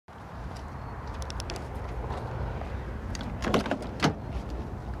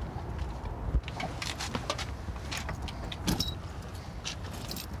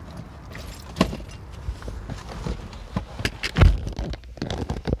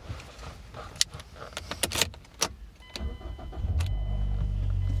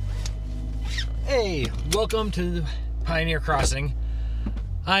welcome to Pioneer Crossing.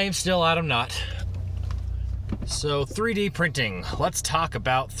 I am still Adam Knott. So 3D printing. Let's talk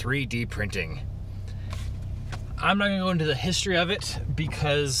about 3D printing. I'm not going to go into the history of it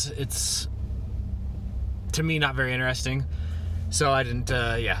because it's, to me, not very interesting. So I don't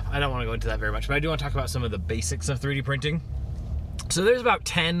want to go into that very much. But I do want to talk about some of the basics of 3D printing. So there's about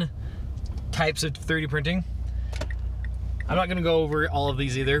 10 types of 3D printing. I'm not going to go over all of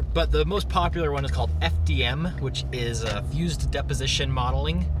these either, but the most popular one is called FDM, which is fused deposition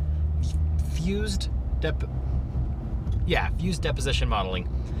modeling. Fused deposition modeling.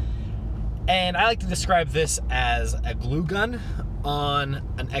 And I like to describe this as a glue gun on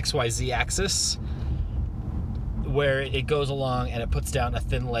an XYZ axis, where it goes along and it puts down a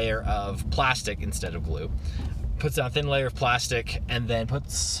thin layer of plastic instead of glue. Puts down a thin layer of plastic and then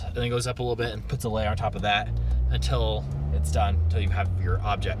goes up a little bit and puts a layer on top of that until it's done, until you have your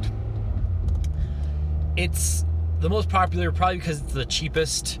object. It's the most popular probably because it's the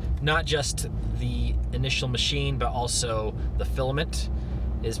cheapest, not just the initial machine, but also the filament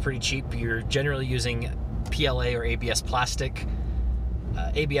is pretty cheap. You're generally using PLA or ABS plastic.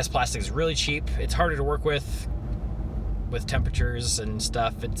 ABS plastic is really cheap. It's harder to work with temperatures and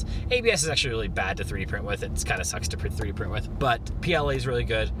stuff. ABS is actually really bad to 3D print with. It kind of sucks to 3D print with, but PLA is really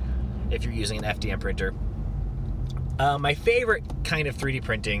good if you're using an FDM printer. My favorite kind of 3D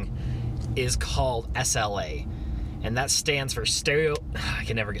printing is called SLA, and that stands for I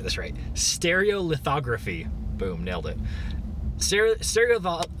can never get this right. Stereolithography. Boom, nailed it.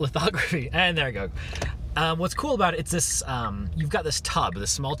 Stereolithography, and there I go. What's cool about it, it's this, you've got this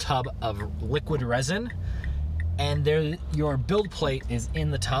small tub of liquid resin, and your build plate is in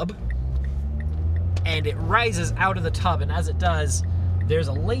the tub, and it rises out of the tub, and as it does, there's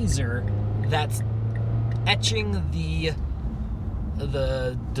a laser that's etching the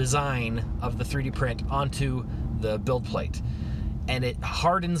design of the 3D print onto the build plate, and it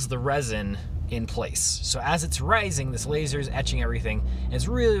hardens the resin in place. So as it's rising, this laser is etching everything, and it's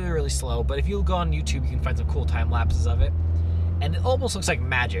really, really slow, but if you go on YouTube, you can find some cool time lapses of it, and it almost looks like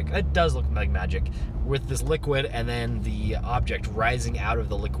magic. It does look like magic with this liquid and then the object rising out of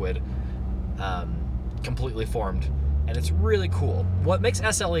the liquid, completely formed, and it's really cool. What makes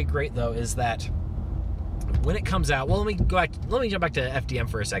SLA great though is that when it comes out, let me jump back to FDM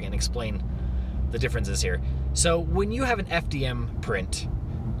for a second and explain the differences here. So when you have an FDM print,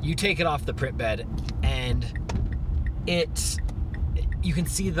 you take it off the print bed, and you can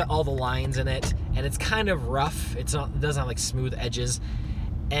see all the lines in it, and it's kind of rough. It doesn't have like smooth edges,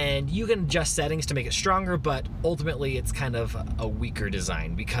 and you can adjust settings to make it stronger, but ultimately it's kind of a weaker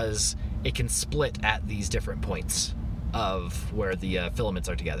design because it can split at these different points of where the filaments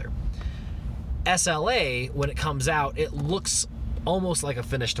are together. SLA, when it comes out, it looks almost like a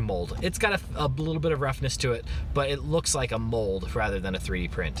finished mold. It's got a little bit of roughness to it, but it looks like a mold rather than a 3D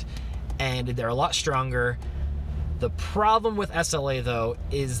print. And they're a lot stronger. The problem with SLA, though,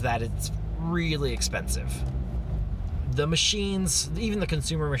 is that it's really expensive. The machines, even the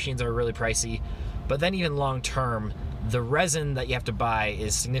consumer machines, are really pricey, but then even long term, the resin that you have to buy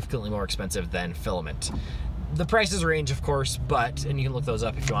is significantly more expensive than filament. The prices range, of course, and you can look those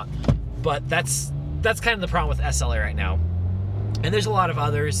up if you want. But that's kind of the problem with SLA right now. And there's a lot of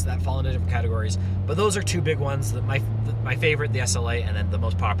others that fall into different categories, but those are two big ones. My favorite, the SLA, and then the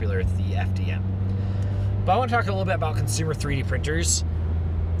most popular, the FDM. But I want to talk a little bit about consumer 3D printers.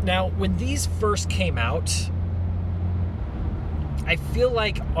 Now, when these first came out, I feel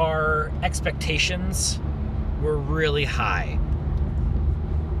like our expectations were really high.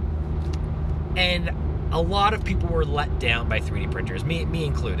 And a lot of people were let down by 3D printers, me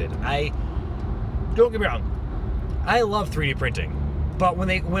included. Don't get me wrong, I love 3D printing, but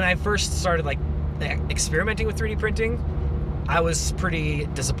when I first started experimenting with 3D printing, I was pretty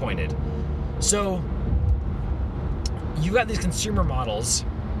disappointed. So you got these consumer models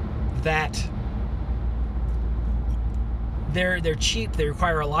that they're cheap, they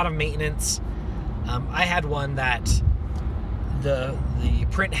require a lot of maintenance. I had one that the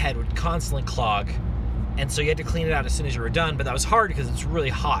print head would constantly clog, and so you had to clean it out as soon as you were done, but that was hard because it's really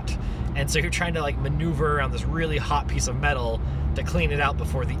hot. And so you're trying to maneuver around this really hot piece of metal to clean it out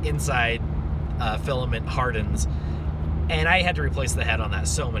before the inside filament hardens. And I had to replace the head on that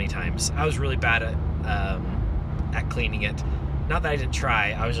so many times. I was really bad at cleaning it. Not that I didn't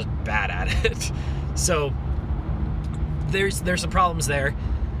try, I was just bad at it. So there's some problems there.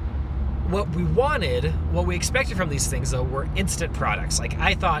 What we expected from these things, though, were instant products.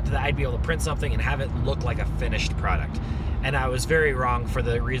 I thought that I'd be able to print something and have it look like a finished product. And I was very wrong for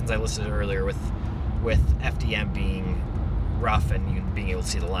the reasons I listed earlier with FDM being rough and you being able to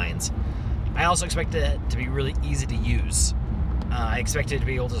see the lines. I also expected it to be really easy to use. I expected to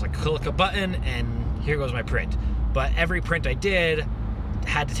be able to just click a button and here goes my print. But every print I did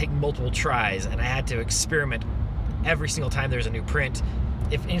had to take multiple tries, and I had to experiment every single time there's a new print.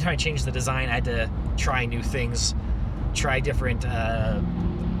 If anytime I changed the design, I had to try new things, try different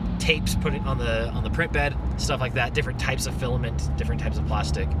tapes, put it on the print bed, stuff like that, different types of filament, different types of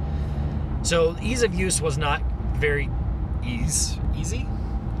plastic. So ease of use was not very easy.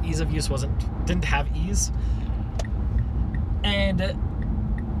 Ease of use didn't have ease. And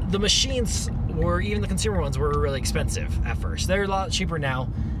the machines even the consumer ones were really expensive at first. They're a lot cheaper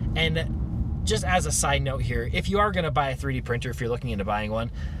now. And just as a side note here, if you are going to buy a 3D printer, if you're looking into buying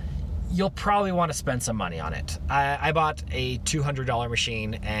one, you'll probably want to spend some money on it. I bought a $200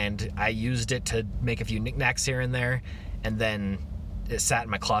 machine, and I used it to make a few knickknacks here and there, and then it sat in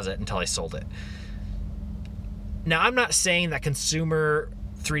my closet until I sold it. Now, I'm not saying that consumer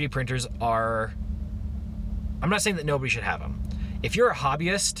 3D printers I'm not saying that nobody should have them. If you're a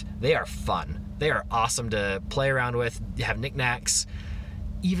hobbyist, they are fun. They are awesome to play around with. You have knickknacks,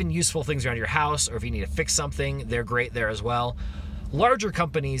 even useful things around your house, or if you need to fix something, they're great there as well. Larger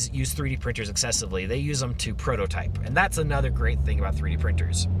companies use 3D printers excessively. They use them to prototype. And that's another great thing about 3D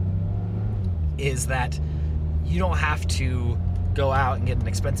printers, is that you don't have to go out and get an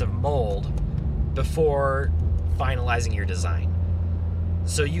expensive mold before finalizing your design.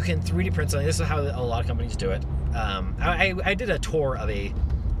 So you can 3D print something. This is how a lot of companies do it. I did a tour of a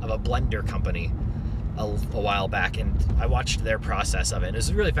blender company a while back, and I watched their process of it. It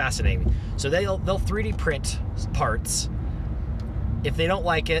was really fascinating. So they'll 3D print parts. If they don't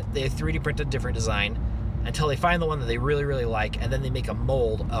like it, they 3D print a different design until they find the one that they really, really like, and then they make a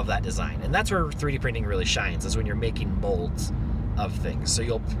mold of that design. And that's where 3D printing really shines, is when you're making molds of things. So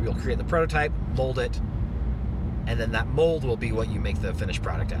you'll create the prototype, mold it, and then that mold will be what you make the finished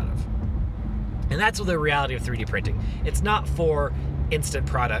product out of. And that's the reality of 3D printing. It's not for instant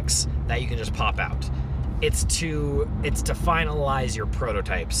products that you can just pop out. It's to finalize your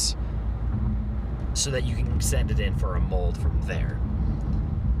prototypes so that you can send it in for a mold from there.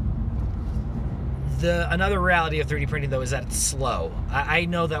 Another reality of 3D printing, though, is that it's slow. I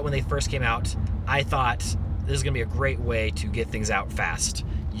know that when they first came out, I thought this is going to be a great way to get things out fast.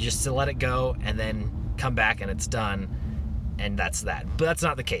 You just let it go and then come back and it's done, and that's that. But that's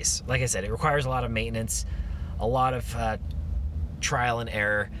not the case. Like I said, it requires a lot of maintenance, a lot of trial and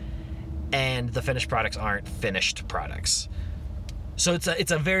error, and the finished products aren't finished products. So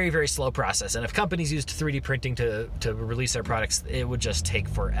it's a very, very slow process. And if companies used 3D printing to release their products, it would just take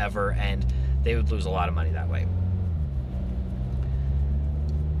forever, and they would lose a lot of money that way.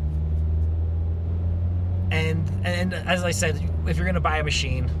 And as I said, if you're going to buy a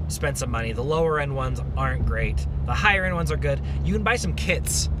machine, spend some money. The lower end ones aren't great. The higher end ones are good. You can buy some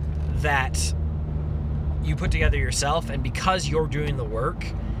kits that you put together yourself, and because you're doing the work,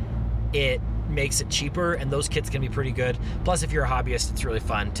 it makes it cheaper, and those kits can be pretty good. Plus, if you're a hobbyist, it's really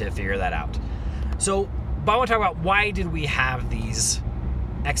fun to figure that out. But I want to talk about, why did we have these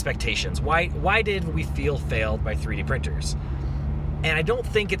expectations? Why did we feel failed by 3D printers? And I don't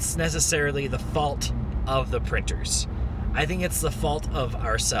think it's necessarily the fault of the printers. I think it's the fault of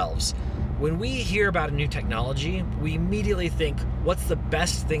ourselves. When we hear about a new technology, we immediately think, what's the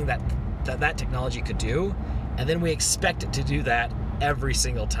best thing that technology could do? And then we expect it to do that every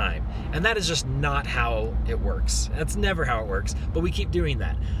single time. And that is just not how it works. That's never how it works, but we keep doing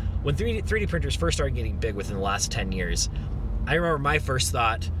that. When 3D printers first started getting big within the last 10 years, I remember my first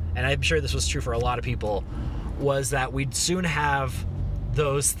thought, and I'm sure this was true for a lot of people, was that we'd soon have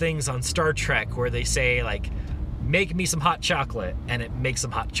those things on Star Trek where they say, like, make me some hot chocolate, and it makes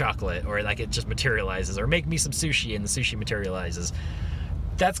some hot chocolate, or like it just materializes, or make me some sushi and the sushi materializes.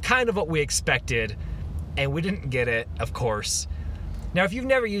 That's kind of what we expected, and we didn't get it, of course. Now, if you've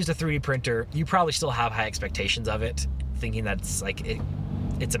never used a 3D printer, you probably still have high expectations of it, thinking that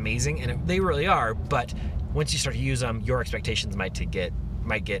it's amazing, and they really are, but once you start to use them, your expectations might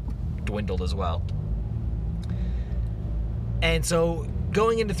get dwindled as well. And so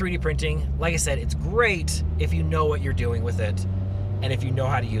going into 3D printing, like I said, it's great if you know what you're doing with it, and if you know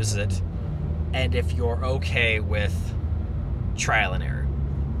how to use it, and if you're okay with trial and error.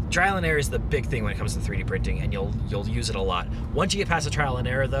 Trial and error is the big thing when it comes to 3D printing, and you'll use it a lot. Once you get past the trial and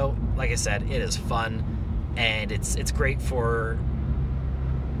error, though, like I said, it is fun, and it's great for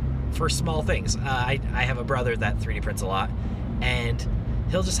small things. I have a brother that 3D prints a lot, and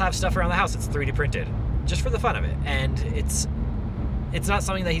he'll just have stuff around the house that's 3D printed, just for the fun of it. And it's not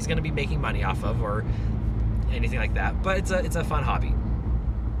something that he's going to be making money off of or anything like that, but it's a fun hobby.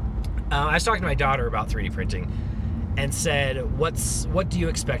 I was talking to my daughter about 3D printing and said, what do you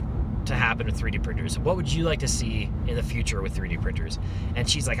expect to happen with 3D printers? What would you like to see in the future with 3D printers? And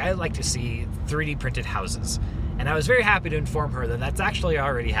she's like, I'd like to see 3D printed houses. And I was very happy to inform her that that's actually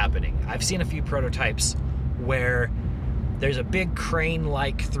already happening. I've seen a few prototypes where there's a big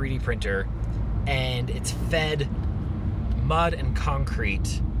crane-like 3D printer and it's fed mud and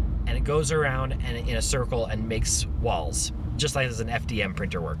concrete, and it goes around and in a circle and makes walls, just like as an FDM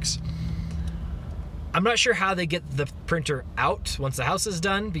printer works. I'm not sure how they get the printer out once the house is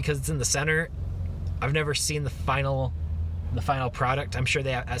done because it's in the center. I've never seen the final product. I'm sure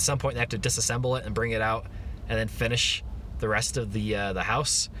at some point they have to disassemble it and bring it out and then finish the rest of the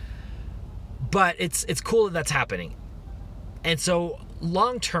house. But it's cool that that's happening. And so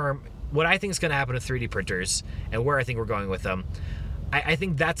long term, what I think is going to happen with 3D printers and where I think we're going with them, I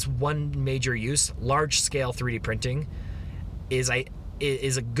think that's one major use. Large scale 3D printing is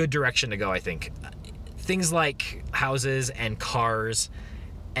a good direction to go, I think. Things like houses and cars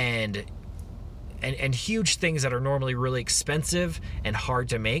and huge things that are normally really expensive and hard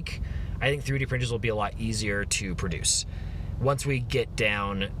to make, I think 3D printers will be a lot easier to produce once we get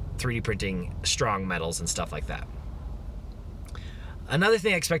down 3D printing strong metals and stuff like that. Another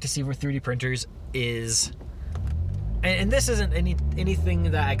thing I expect to see with 3D printers is, and this isn't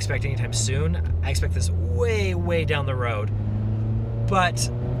anything that I expect anytime soon. I expect this way, way down the road. But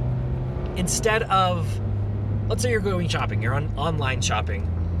instead of, let's say you're going shopping, you're online shopping,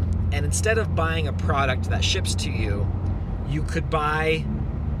 and instead of buying a product that ships to you, you could buy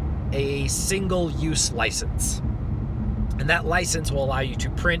a single-use license. And that license will allow you to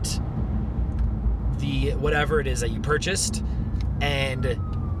print the whatever it is that you purchased, and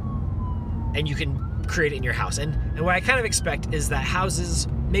you can create it in your house. And what I kind of expect is that houses,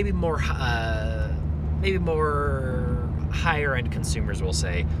 maybe more higher end consumers, will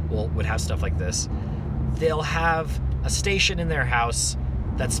say, would have stuff like this. They'll have a station in their house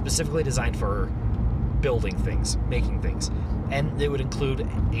that's specifically designed for building things, making things. And it would include a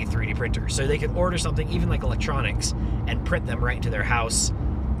 3D printer. So they could order something, even like electronics, and print them right into their house.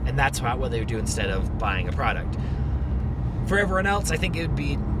 And that's what they would do instead of buying a product. For everyone else, I think it would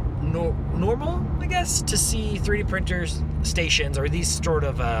be normal, I guess, to see 3D printers stations or these sort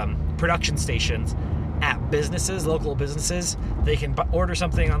of production stations at businesses, local businesses. They can order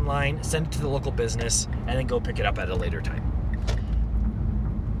something online, send it to the local business, and then go pick it up at a later time.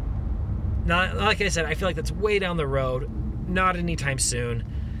 Not, like I said, I feel like that's way down the road, not anytime soon,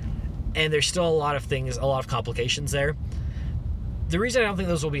 and there's still a lot of complications there. The reason I don't think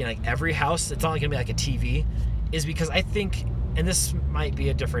those will be in like every house, it's not going to be like a TV, is because I think, and this might be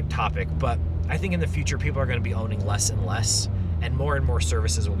a different topic, but I think in the future people are going to be owning less and less, and more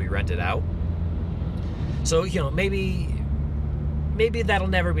services will be rented out. So, maybe that'll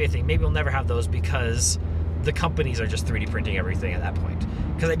never be a thing. Maybe we'll never have those because the companies are just 3D printing everything at that point.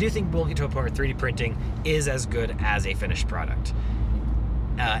 Because I do think we'll get to a point where 3D printing is as good as a finished product.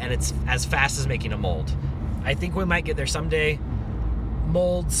 And it's as fast as making a mold. I think we might get there someday.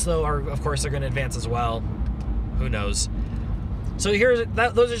 Molds, though, of course, are going to advance as well. Who knows? So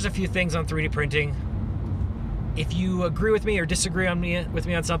those are just a few things on 3D printing. If you agree with me or disagree with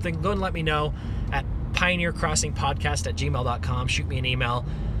me on something, go and let me know at pioneercrossingpodcast@gmail.com. Shoot me an email.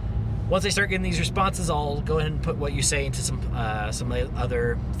 Once I start getting these responses, I'll go ahead and put what you say into some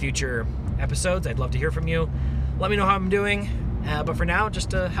other future episodes. I'd love to hear from you. Let me know how I'm doing. But for now,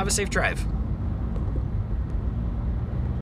 just have a safe drive.